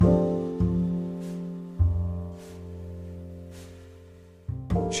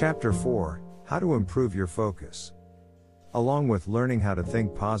Chapter 4: How to Improve Your Focus. Along with learning how to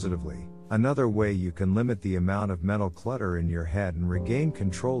think positively, another way you can limit the amount of mental clutter in your head and regain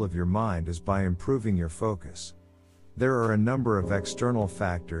control of your mind is by improving your focus. There are a number of external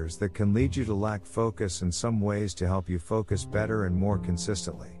factors that can lead you to lack focus and some ways to help you focus better and more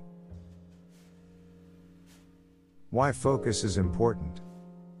consistently. Why focus is important.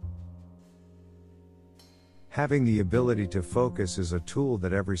 Having the ability to focus is a tool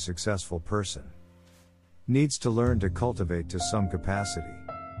that every successful person needs to learn to cultivate to some capacity.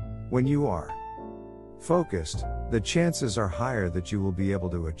 When you are focused, the chances are higher that you will be able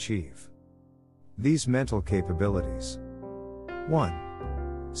to achieve these mental capabilities.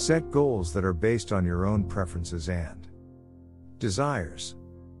 1. Set goals that are based on your own preferences and desires.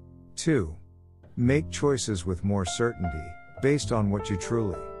 2. Make choices with more certainty, based on what you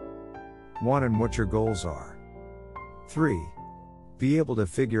truly want and what your goals are. 3. Be able to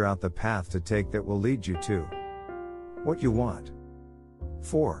figure out the path to take that will lead you to what you want.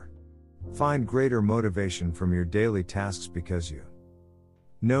 4. Find greater motivation from your daily tasks because you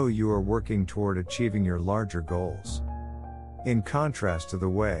know you are working toward achieving your larger goals. In contrast to the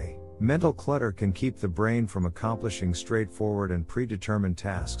way mental clutter can keep the brain from accomplishing straightforward and predetermined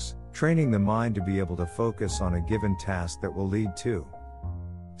tasks, training the mind to be able to focus on a given task that will lead to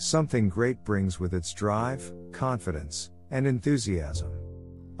something great brings with its drive, confidence, and enthusiasm.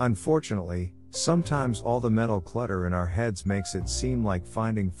 Unfortunately, sometimes all the mental clutter in our heads makes it seem like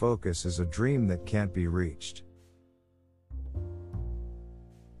finding focus is a dream that can't be reached.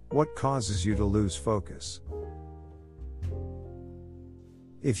 What causes you to lose focus?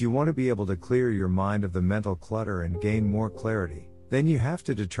 If you want to be able to clear your mind of the mental clutter and gain more clarity, then you have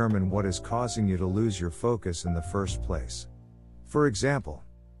to determine what is causing you to lose your focus in the first place. For example,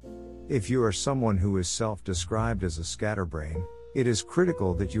 if you are someone who is self-described as a scatterbrain, it is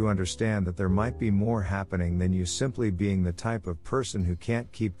critical that you understand that there might be more happening than you simply being the type of person who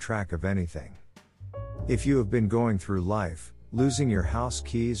can't keep track of anything. If you have been going through life, losing your house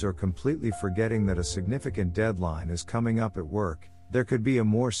keys or completely forgetting that a significant deadline is coming up at work, there could be a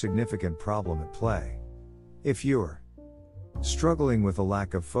more significant problem at play. If you're struggling with a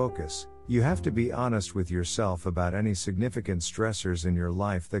lack of focus, you have to be honest with yourself about any significant stressors in your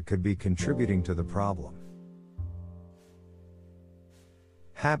life that could be contributing to the problem.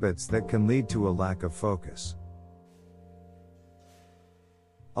 Habits that can lead to a lack of focus.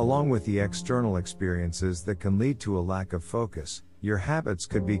 Along with the external experiences that can lead to a lack of focus, your habits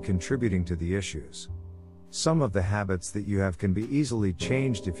could be contributing to the issues. Some of the habits that you have can be easily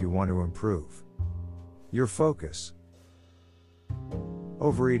changed if you want to improve your focus.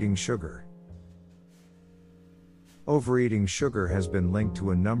 Overeating sugar. Overeating sugar has been linked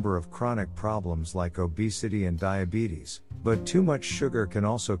to a number of chronic problems like obesity and diabetes, but too much sugar can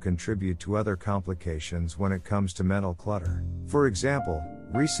also contribute to other complications when it comes to mental clutter. For example,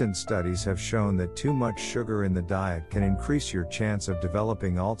 recent studies have shown that too much sugar in the diet can increase your chance of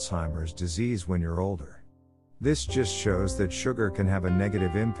developing Alzheimer's disease when you're older. This just shows that sugar can have a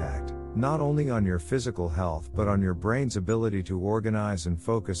negative impact, not only on your physical health but on your brain's ability to organize and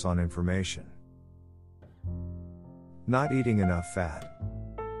focus on information. Not eating enough fat.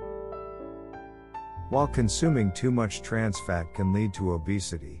 While consuming too much trans fat can lead to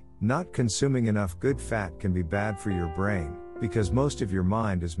obesity, not consuming enough good fat can be bad for your brain, because most of your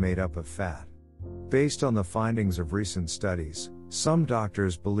mind is made up of fat. Based on the findings of recent studies, some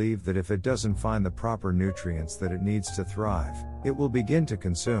doctors believe that if it doesn't find the proper nutrients that it needs to thrive, it will begin to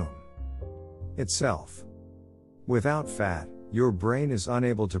consume itself. Without fat, your brain is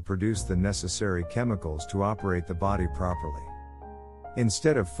unable to produce the necessary chemicals to operate the body properly.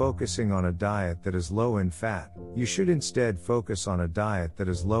 Instead of focusing on a diet that is low in fat, you should instead focus on a diet that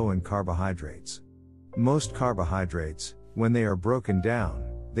is low in carbohydrates. Most carbohydrates, when they are broken down,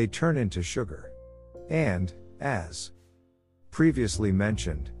 they turn into sugar. And, as previously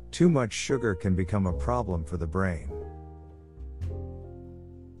mentioned, too much sugar can become a problem for the brain.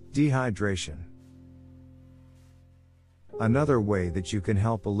 Dehydration. Another way that you can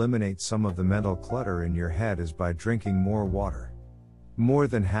help eliminate some of the mental clutter in your head is by drinking more water. More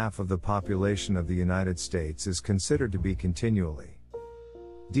than half of the population of the United States is considered to be continually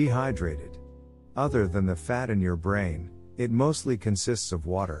dehydrated. Other than the fat in your brain, it mostly consists of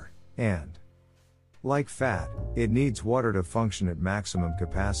water, and like fat, it needs water to function at maximum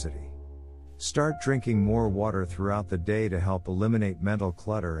capacity. Start drinking more water throughout the day to help eliminate mental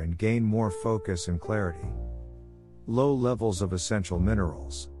clutter and gain more focus and clarity. Low levels of essential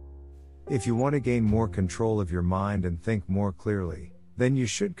minerals. If you want to gain more control of your mind and think more clearly, then you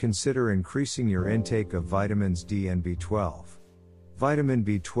should consider increasing your intake of vitamins D and B12. Vitamin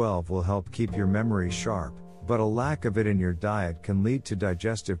B12 will help keep your memory sharp, but a lack of it in your diet can lead to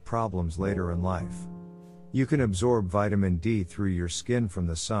digestive problems later in life. You can absorb vitamin D through your skin from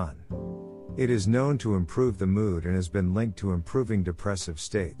the sun. It is known to improve the mood and has been linked to improving depressive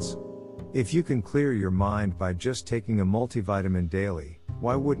states. If you can clear your mind by just taking a multivitamin daily,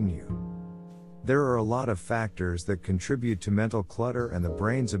 why wouldn't you? There are a lot of factors that contribute to mental clutter and the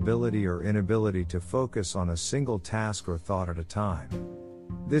brain's ability or inability to focus on a single task or thought at a time.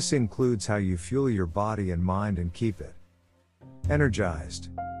 This includes how you fuel your body and mind and keep it energized.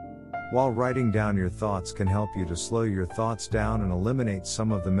 While writing down your thoughts can help you to slow your thoughts down and eliminate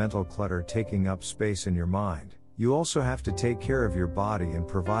some of the mental clutter taking up space in your mind, you also have to take care of your body and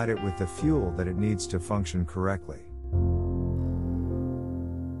provide it with the fuel that it needs to function correctly.